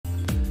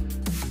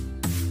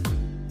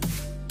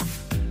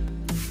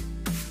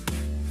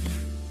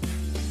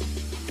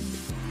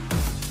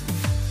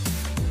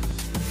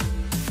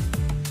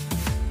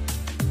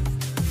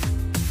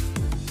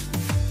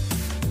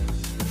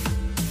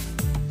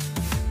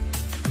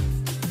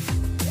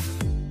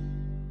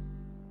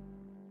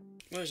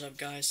What is up,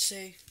 guys?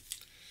 Say,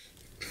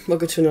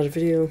 welcome to another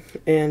video,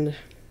 and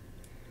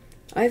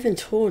I've been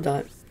told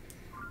that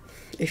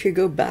if you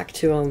go back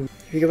to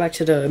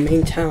the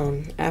main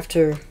town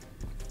after,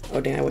 oh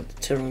dang, I went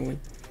to the wrong one.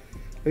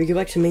 If you go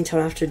back to the main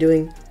town after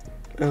doing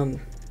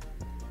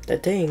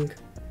that thing,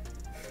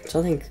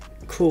 something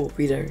cool will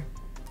be there.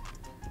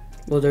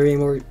 Well, there are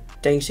more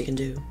things you can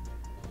do.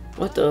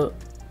 What the?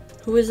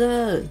 Who is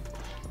that?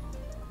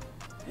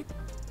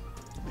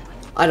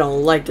 I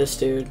don't like this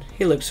dude.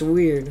 He looks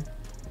weird.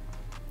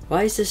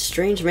 Why is this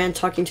strange man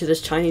talking to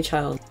this tiny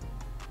child?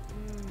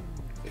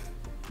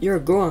 You're a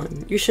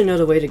Goron. You should know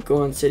the way to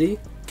Goron City.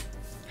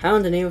 How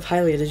in the name of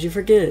Hylia did you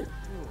forget?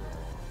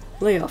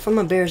 Lay off. I'm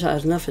a bear's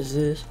as enough as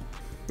this.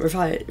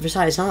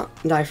 Besides, not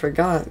that I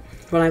forgot.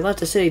 When I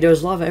left the city, there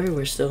was lava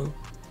everywhere still.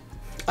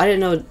 I didn't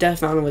know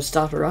Death Mountain would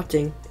stop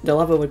erupting. The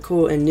lava would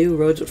cool and new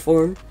roads would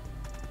form.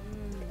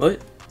 What?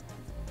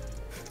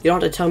 You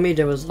don't have to tell me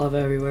there was lava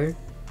everywhere.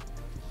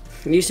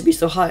 It used to be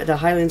so hot that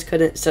Highlands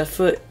couldn't set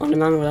foot on the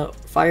mountain without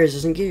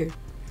fires and gear.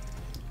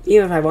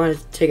 Even if I wanted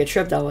to take a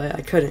trip that way,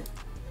 I couldn't.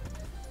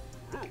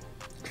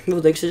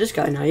 Well, thanks to this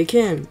guy, now you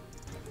can.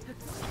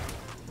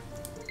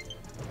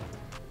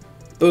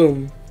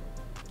 Boom.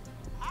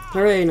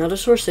 Hooray, another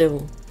source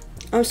table.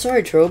 I'm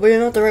sorry, Troll, but you're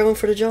not the right one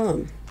for the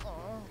job.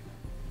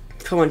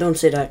 Come on, don't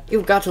say that.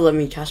 You've got to let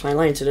me cast my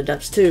line into the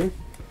depths, too.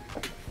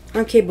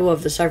 I'm capable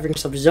of deciphering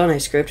some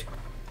Zonai script.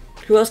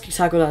 Who else can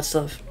tackle that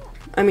stuff?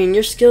 I mean,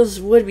 your skills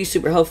would be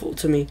super helpful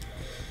to me,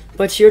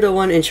 but you're the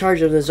one in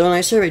charge of the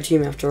Zonai survey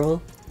team after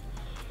all.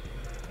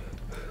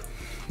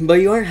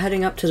 But you are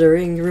heading up to the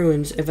Ring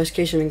Ruins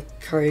investigation in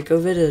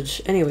Kariko Village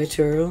anyway,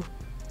 Turo.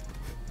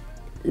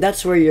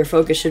 That's where your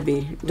focus should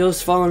be.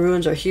 Those fallen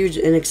ruins are huge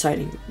and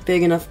exciting,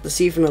 big enough to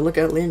see from the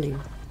lookout landing.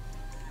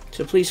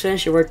 So please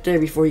finish your work there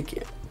before you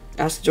can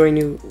ask to join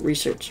new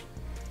research.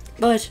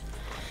 But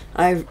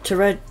to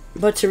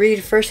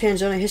read first-hand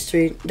Zonai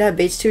history, that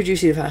bait's too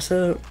juicy to pass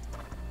up.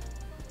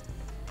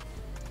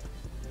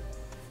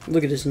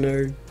 Look at this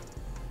nerd.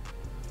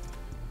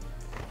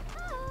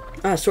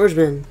 Ah,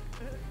 swordsman.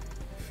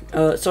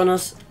 Someone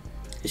else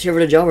is here for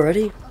the job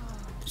already?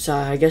 So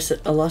I guess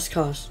at a lost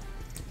cause.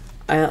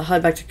 I'll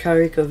head back to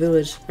Kariko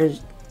Village and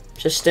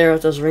just stare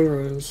at those ring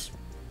ruins.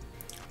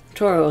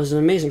 Toro is an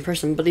amazing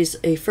person, but he's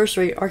a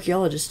first-rate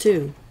archaeologist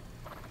too.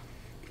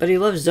 But he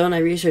loves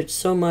Zonai research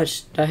so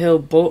much that he'll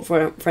bolt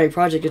for a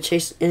project to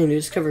chase any new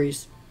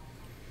discoveries.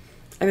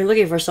 I've been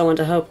looking for someone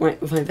to help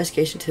with my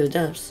investigation to the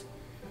depths.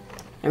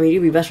 I mean,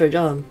 you'd be best for a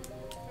job.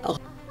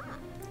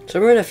 So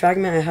remember the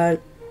fragment I had?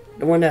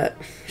 The one that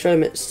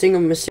showed a single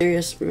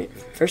mysterious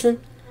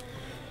person?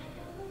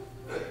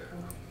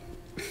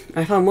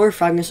 I found more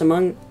fragments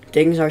among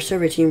things our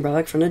survey team brought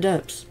back from the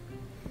depths.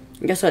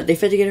 And guess what? They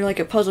fit together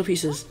like puzzle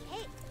pieces.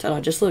 Ta-da,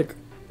 just look.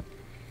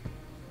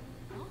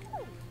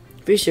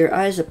 Feast your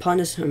eyes upon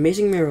this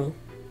amazing mural.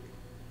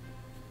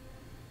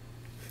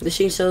 This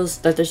scene shows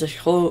that there's a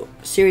whole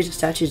series of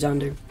statues down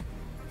there.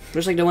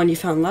 Just like the one you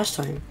found last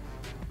time.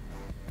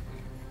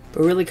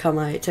 But really caught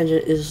my attention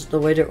is the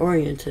way they're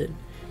oriented.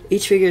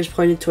 Each figure is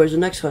pointed towards the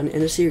next one in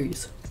the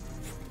series.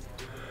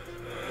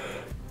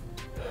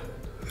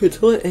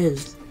 Until it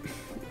ends.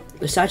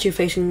 The statue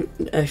facing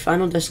a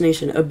final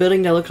destination, a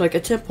building that looked like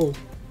a temple.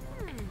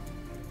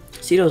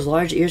 See those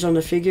large ears on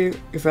the figure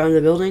in front of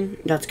the building?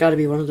 That's gotta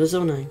be one of the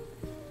Zonai.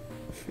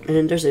 And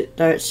then there's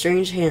that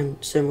strange hand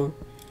symbol.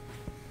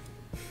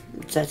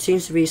 That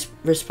seems to be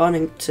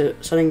responding to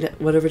something that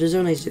whatever the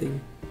Zonai's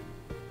doing.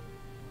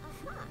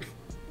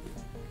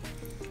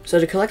 So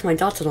to collect my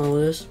dots on all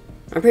of this,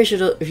 I'm pretty sure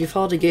that if you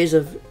follow the gaze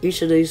of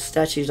each of these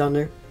statues on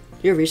there,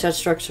 you'll reach that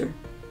structure.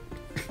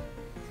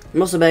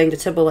 I'm also betting the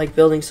temple-like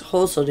building's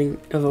whole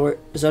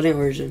Zonai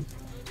origin.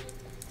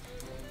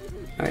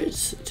 Alright,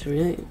 it's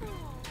terminate.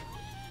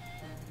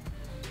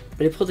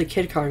 But he pulled the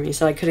kid card on me,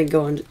 so I couldn't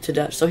go into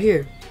depth. So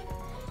here.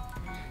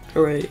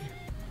 Hooray.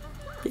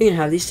 You can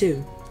have these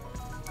too.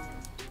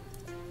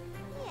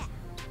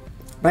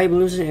 Bright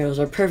balloons and arrows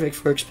are perfect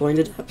for exploring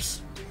the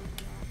depths.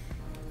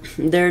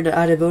 There, the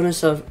added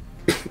bonus of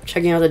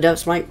checking out the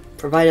depths might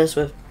provide us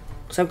with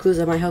some clues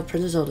that might help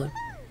Princess Zelda.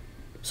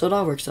 So it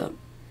all works out.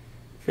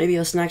 Maybe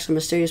you'll snag some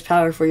mysterious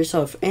power for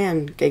yourself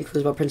and gain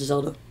clues about Princess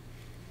Zelda.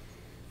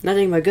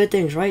 Nothing but good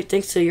things, right?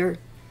 Thanks for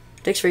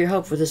your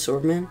help with this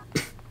sword, man.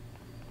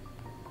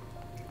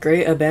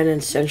 Great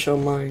abandoned central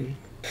mine.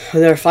 I'll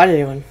never find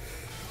anyone.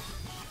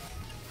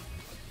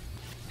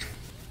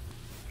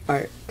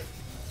 Alright.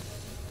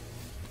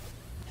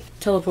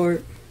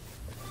 Teleport.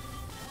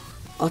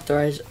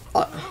 Authorize.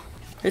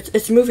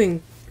 It's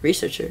moving.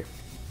 Researcher.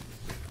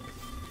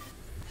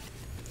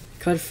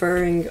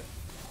 Conferring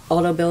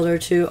auto builder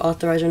to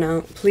authorizer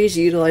now. Please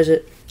utilize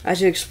it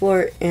as you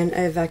explore and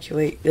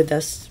evacuate the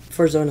depths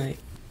for Zonai.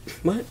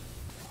 What?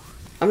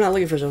 I'm not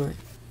looking for Zonai.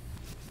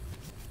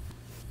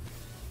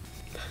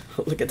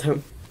 Look at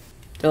them.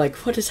 They're like,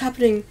 what is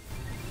happening?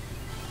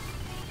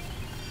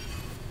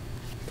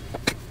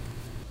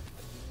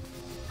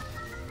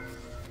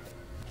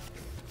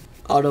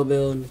 Auto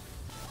build.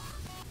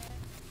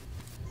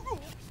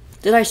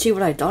 Did I see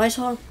what I thought I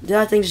saw? Did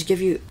that thing just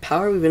give you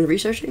power we've been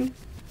researching?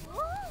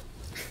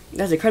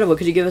 That's incredible.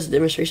 Could you give us a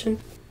demonstration?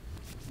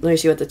 Let me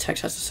see what the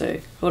text has to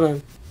say. Hold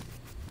on.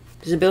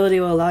 This ability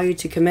will allow you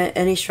to commit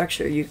any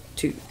structure you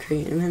to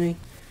create an enemy.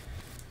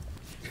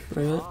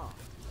 Wait, what?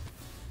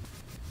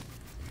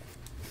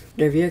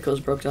 Their vehicles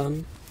broke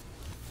down.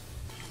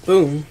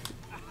 Boom.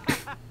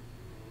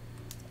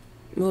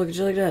 Look,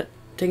 just like that.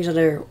 Things are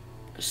there.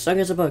 Sung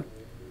as a bug.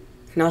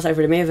 Now it's time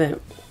for the main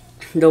event.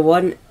 The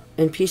one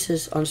in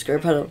pieces on square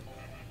pedal.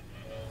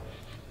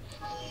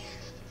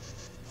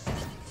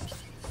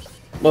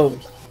 Whoa.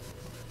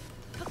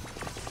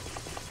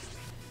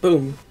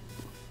 Boom.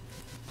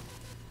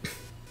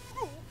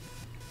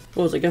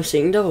 What was it? I'm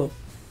seeing double.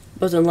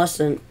 But in less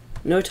than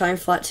no time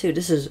flat 2.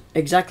 This is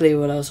exactly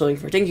what I was hoping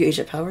for. Thank you,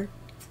 Ancient Power.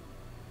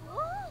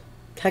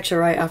 Texts are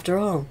right after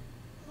all.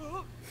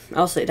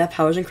 I'll say that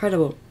power's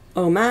incredible.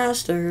 Oh,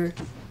 Master.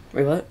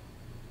 Wait, what?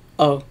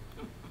 Oh,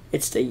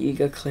 it's the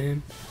Yiga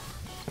clan.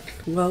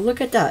 Well, look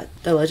at that.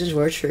 The legends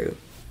were true.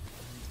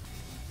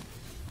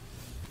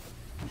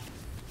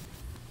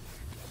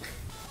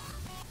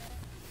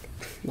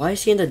 Why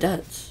is he in the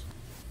depths?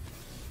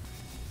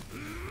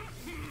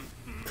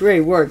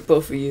 Great work,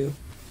 both of you.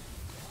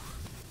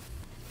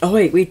 Oh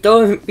wait, we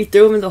threw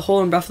him in the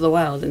hole in Breath of the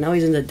Wild, and now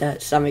he's in the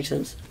depths. That makes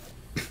sense.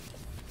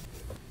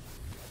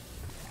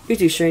 You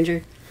too,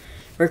 stranger.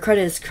 Where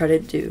credit is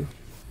credit due.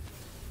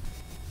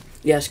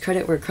 Yes,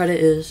 credit where credit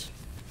is.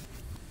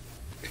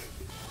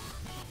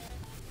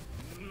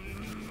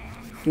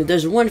 If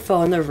there's one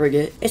foe I'll never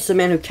forget, it's the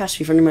man who cast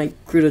me from my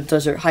Gerudo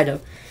Desert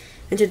hideout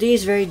into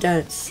these very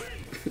depths.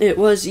 It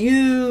was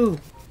you!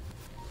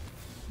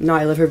 Now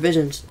I live her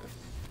visions,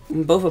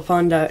 both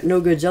upon that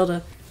no-good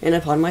Zelda and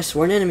upon my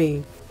sworn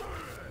enemy.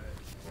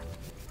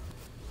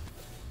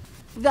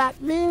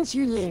 That means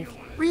you, Link.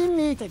 We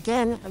meet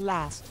again at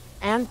last.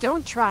 And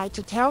don't try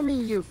to tell me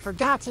you've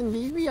forgotten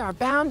me. We are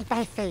bound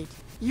by fate.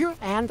 You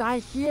and I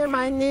hear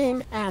my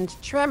name and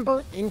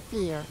tremble in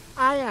fear.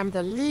 I am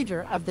the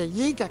leader of the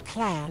Yiga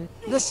clan,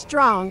 the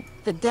strong,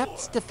 the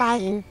depths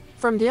defying,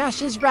 from the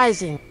ashes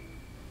rising.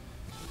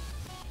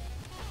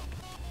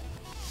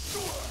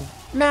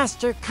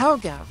 Master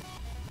Kohga.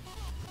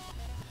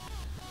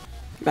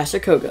 Master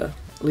Kohga,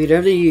 leader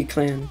of the Yiga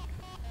clan.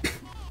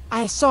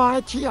 I saw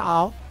it,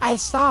 y'all. I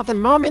saw the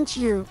moment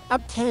you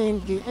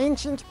obtained the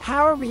ancient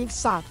power we've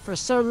sought for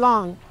so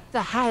long.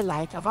 The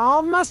highlight of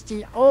all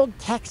musty old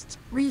texts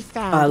we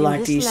found I in like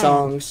this these land.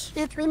 songs.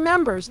 It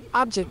remembers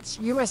objects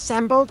you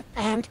assembled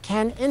and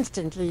can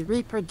instantly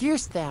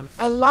reproduce them.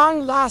 A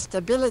long-lost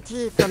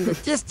ability from the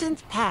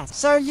distant past.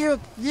 So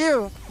you're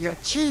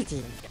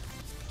cheating.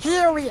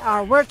 Here we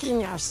are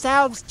working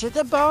ourselves to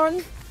the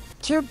bone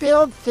to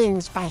build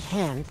things by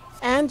hand,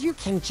 and you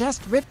can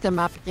just rip them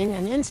up in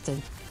an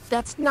instant.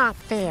 That's not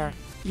fair.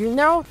 You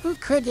know who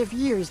could have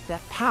used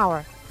that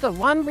power? The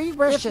one we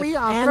worship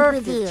and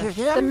revere to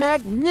him, the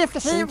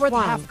magnificent he would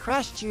have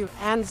crushed you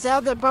and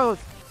Zelda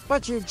both,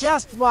 but you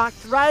just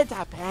walked right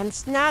up and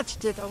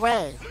snatched it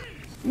away.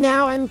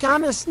 Now I'm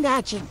gonna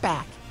snatch it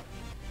back.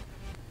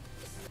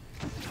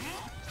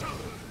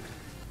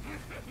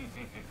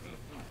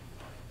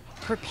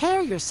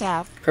 Prepare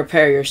yourself.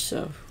 Prepare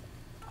yourself.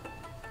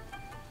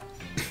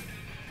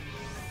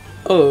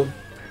 Oh.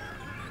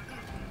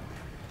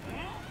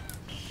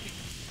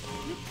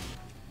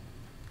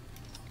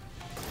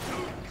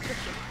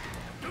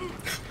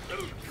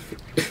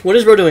 What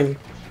is bro doing?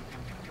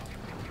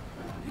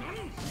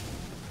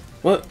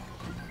 What?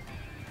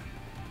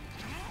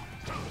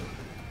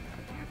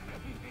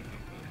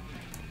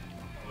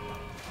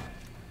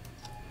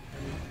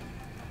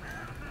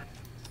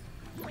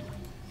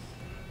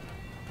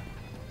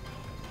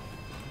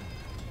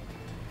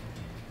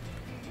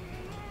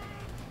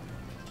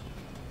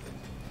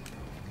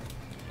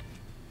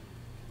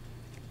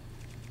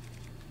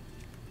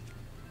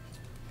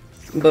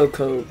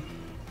 Boko.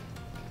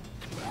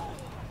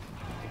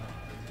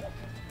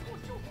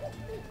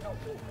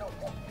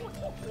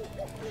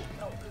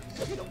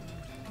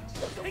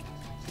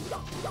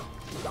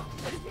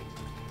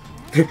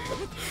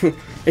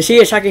 Is he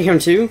attacking him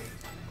too?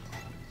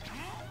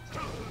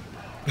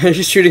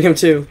 He's shooting him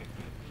too.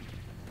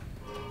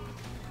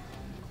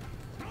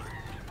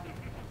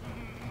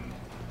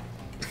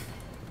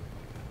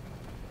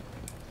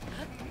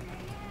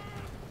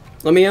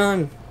 Let me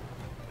on.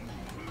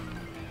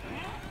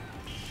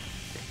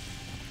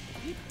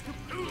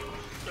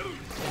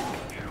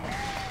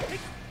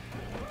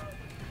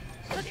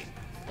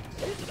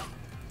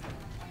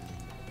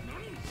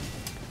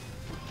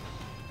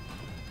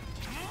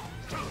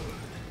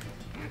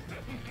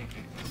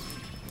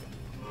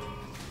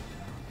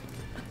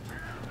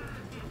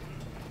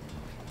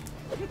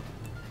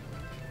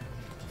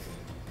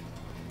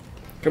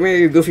 Come here,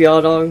 you goofy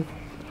old dog.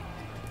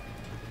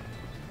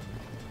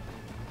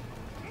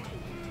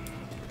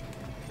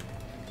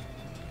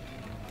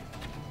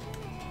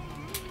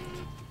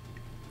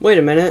 Wait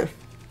a minute.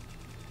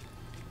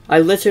 I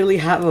literally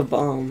have a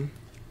bomb.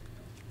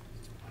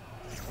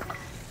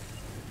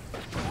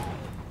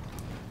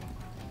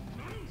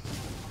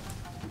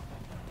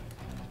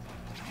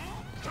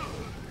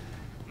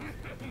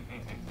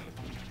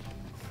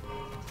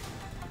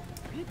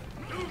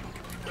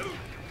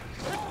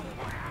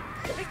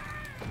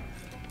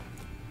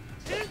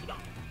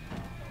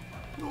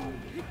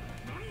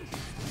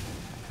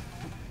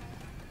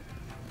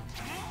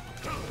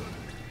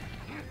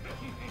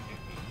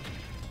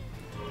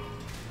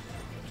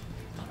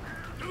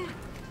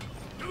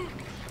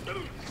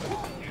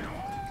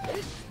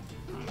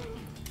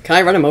 Can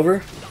I run him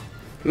over?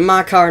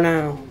 My car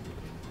now.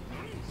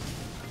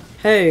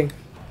 Hey.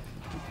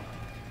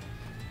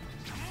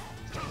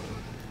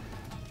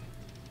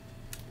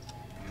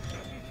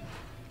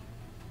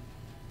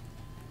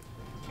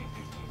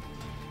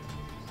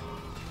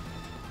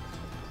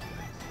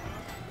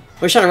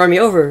 He's trying to run me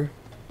over.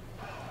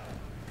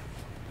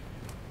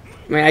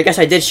 I mean, I guess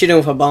I did shoot him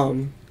with a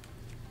bomb.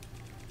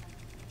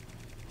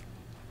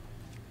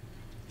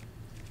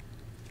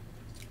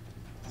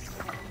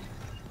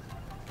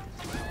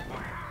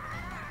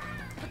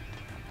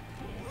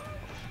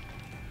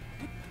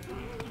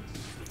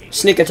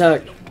 Sneak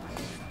attack.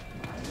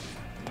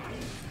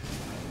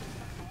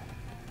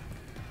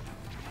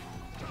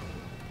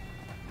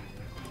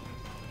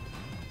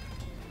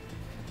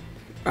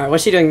 Alright,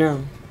 what's he doing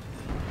now?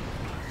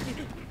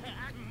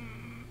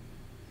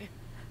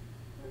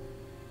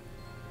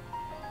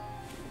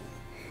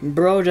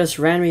 Bro just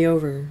ran me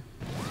over.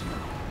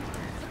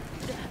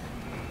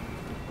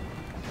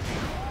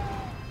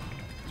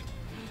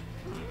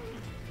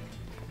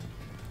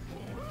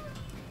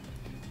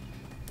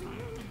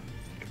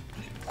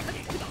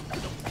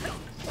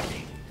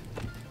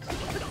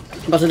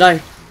 I'm about to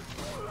die.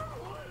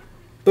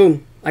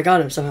 Boom. I got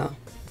him somehow.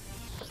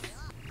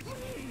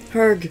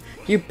 Herg,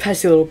 you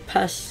pesky little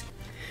pest.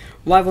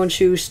 Why won't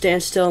you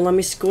stand still and let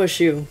me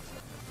squish you?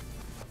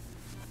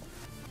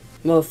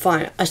 Well,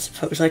 fine. I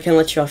suppose I can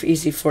let you off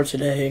easy for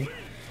today.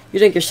 You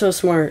think you're so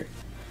smart,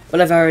 but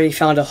I've already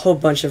found a whole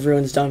bunch of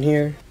ruins down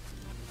here.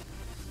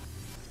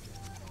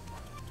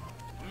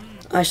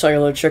 I saw your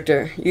little trick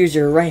there. Use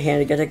your right hand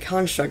to get a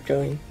construct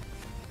going.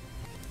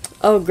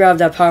 I'll grab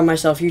that power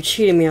myself. You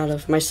cheated me out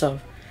of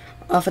myself.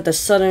 Off at the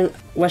southern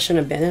western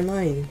abandoned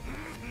mine.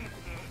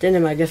 Then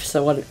in my gifts,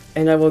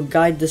 and I will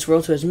guide this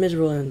world to its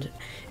miserable end.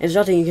 And there's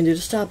nothing you can do to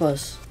stop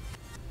us.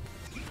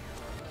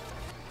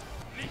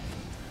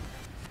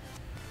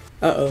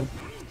 Uh-oh.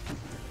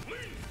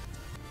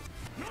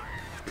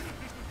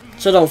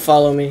 So don't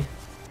follow me.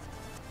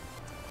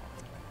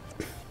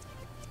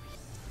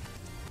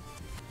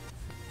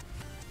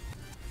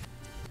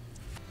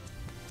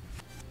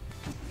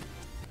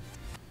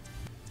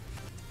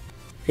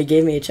 He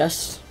gave me a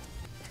chest.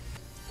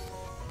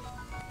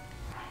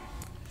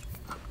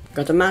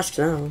 Got the mask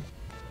now.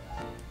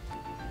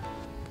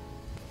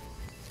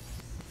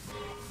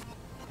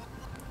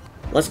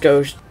 Let's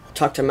go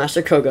talk to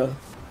Master Kohga.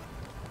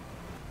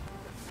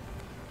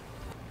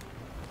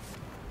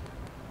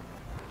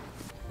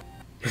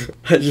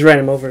 I just ran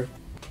him over.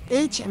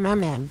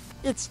 HMMM,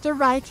 it's the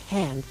right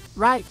hand,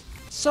 right?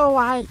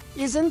 So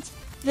isn't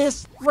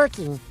this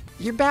working?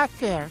 You back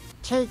there,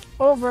 take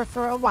over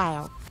for a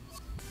while.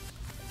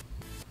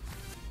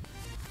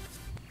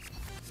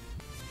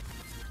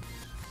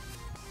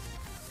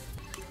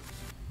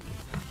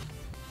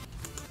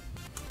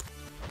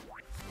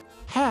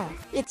 Ha,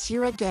 it's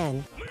you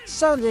again.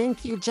 So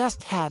Link, you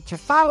just had to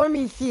follow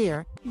me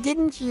here,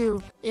 didn't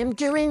you, in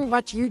doing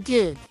what you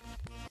did?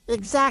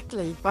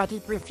 Exactly, but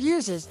it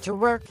refuses to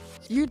work.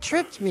 You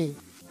tricked me.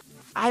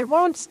 I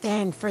won't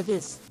stand for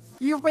this.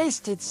 You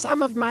wasted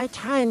some of my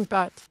time,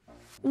 but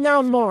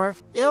no more.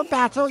 I'll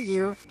battle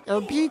you, I'll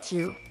beat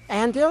you,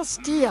 and I'll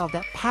steal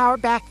that power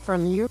back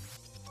from you.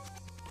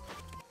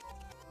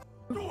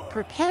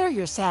 Prepare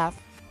yourself.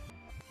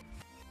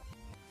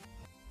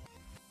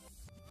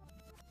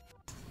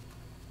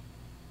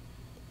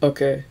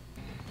 Okay.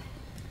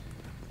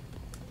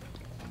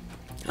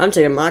 I'm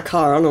taking my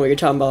car. I don't know what you're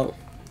talking about.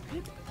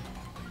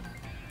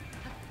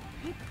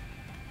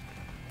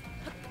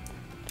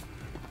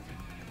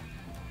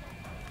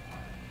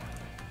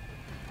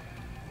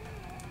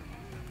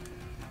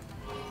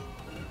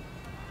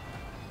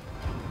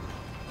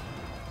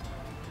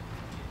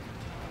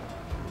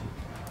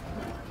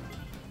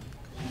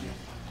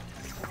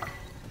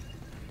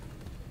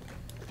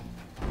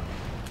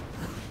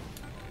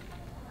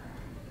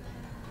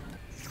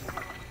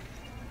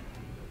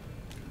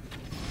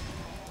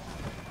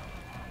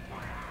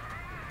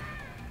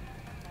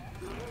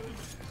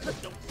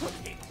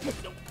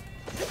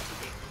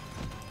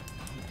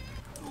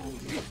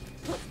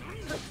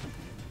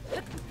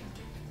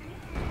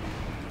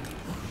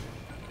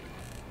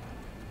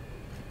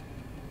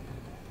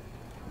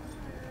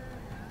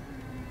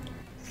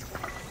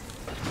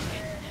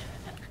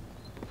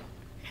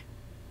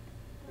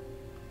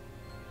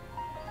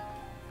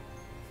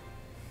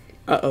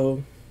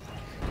 Uh-oh.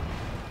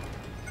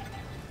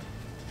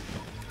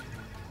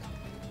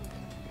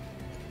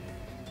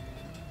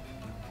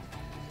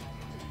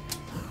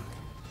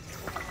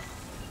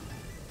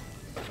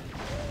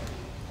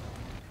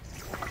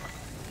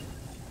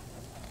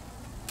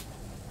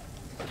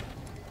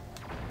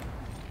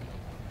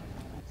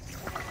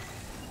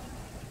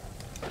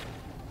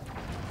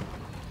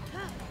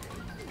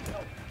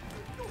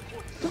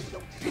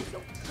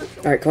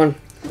 Alright, come on.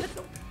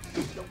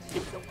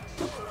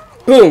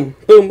 Boom!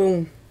 Boom,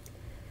 boom.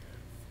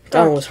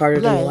 That one was harder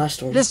than the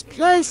last one. This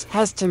place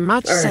has too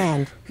much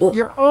sand. Well,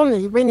 you're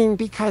only winning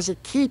because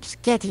it keeps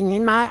getting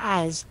in my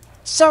eyes.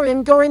 So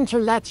I'm going to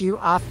let you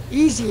off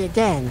easy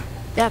again.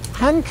 That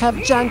hunk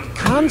of junk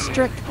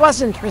construct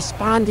wasn't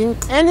responding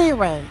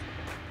anyway.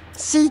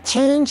 See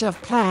change of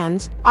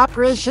plans.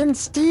 Operation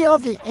Steal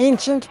the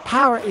Ancient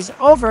Power is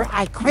over.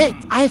 I quit.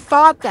 I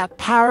thought that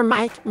power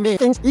might make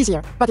things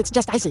easier, but it's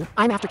just icing.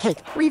 I'm after cake.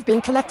 We've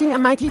been collecting a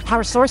mighty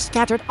power source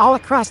scattered all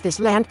across this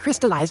land,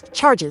 crystallized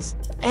charges.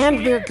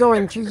 And we're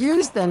going to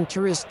use them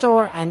to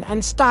restore an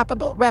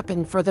unstoppable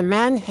weapon for the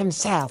man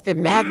himself, the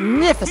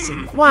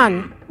Magnificent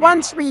One.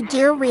 Once we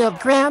do, we'll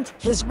grant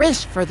his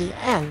wish for the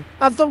end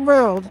of the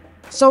world.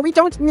 So we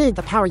don't need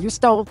the power you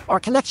stole.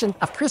 Our collection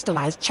of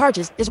crystallized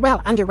charges is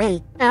well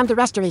underway, and the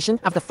restoration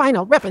of the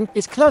final weapon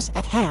is close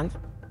at hand.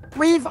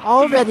 We've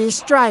already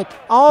striped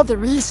all the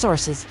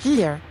resources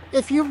here.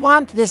 If you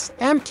want this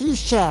empty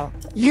shell,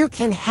 you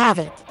can have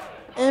it.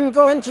 I'm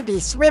going to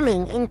be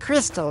swimming in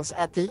crystals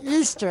at the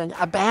eastern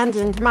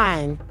abandoned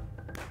mine.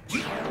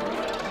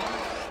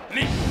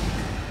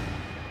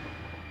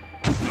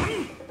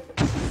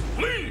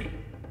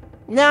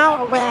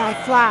 Now away I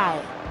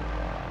fly.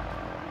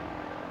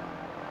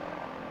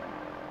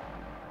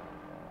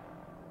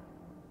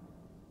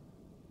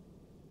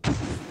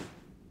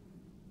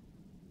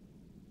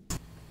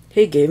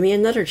 He gave me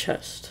another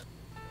chest.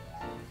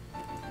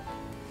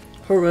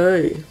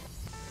 Hooray.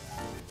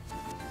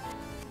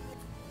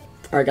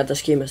 Alright, got the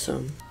schema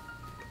some.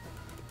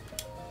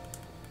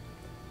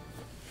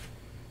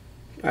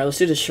 Alright, let's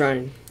do the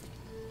shrine.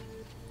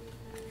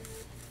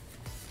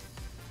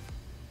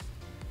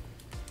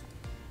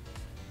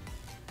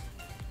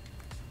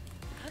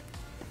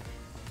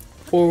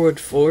 Forward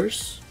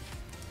force.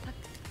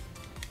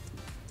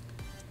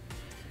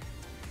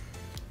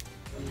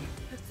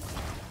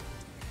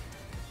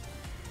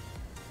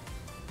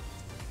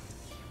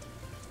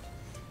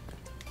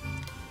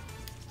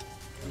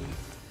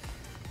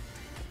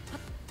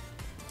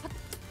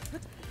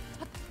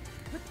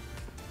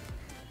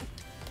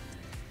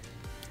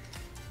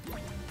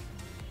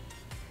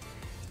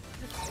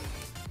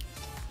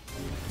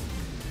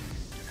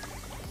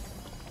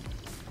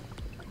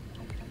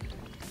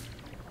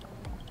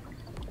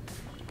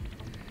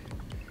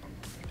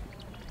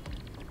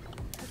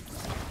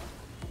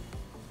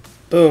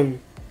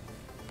 Boom.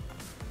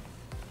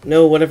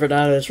 No, whatever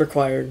that is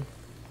required.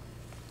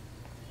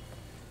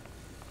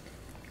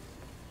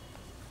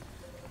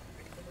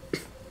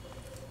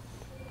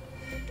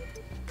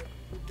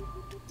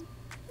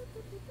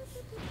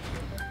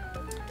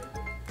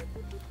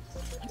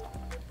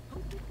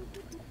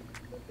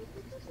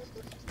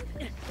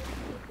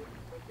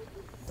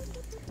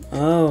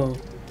 Oh.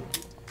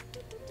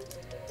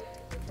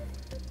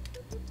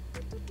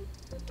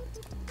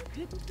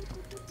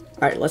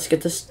 Alright, let's get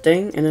this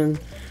thing and then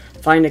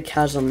find a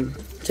chasm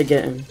to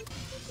get in.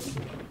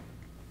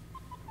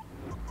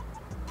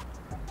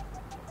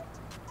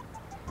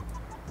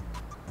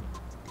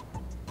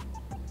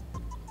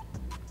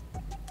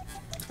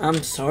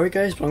 I'm sorry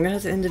guys, but I'm gonna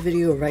have to end the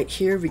video right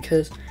here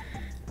because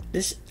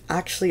this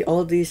actually,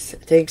 all these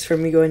things for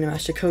me going to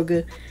Master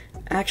Kohga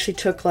actually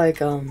took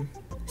like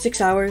 6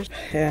 hours,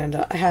 and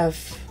I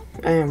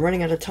am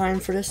running out of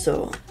time for this,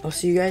 so I'll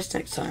see you guys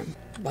next time.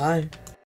 Bye.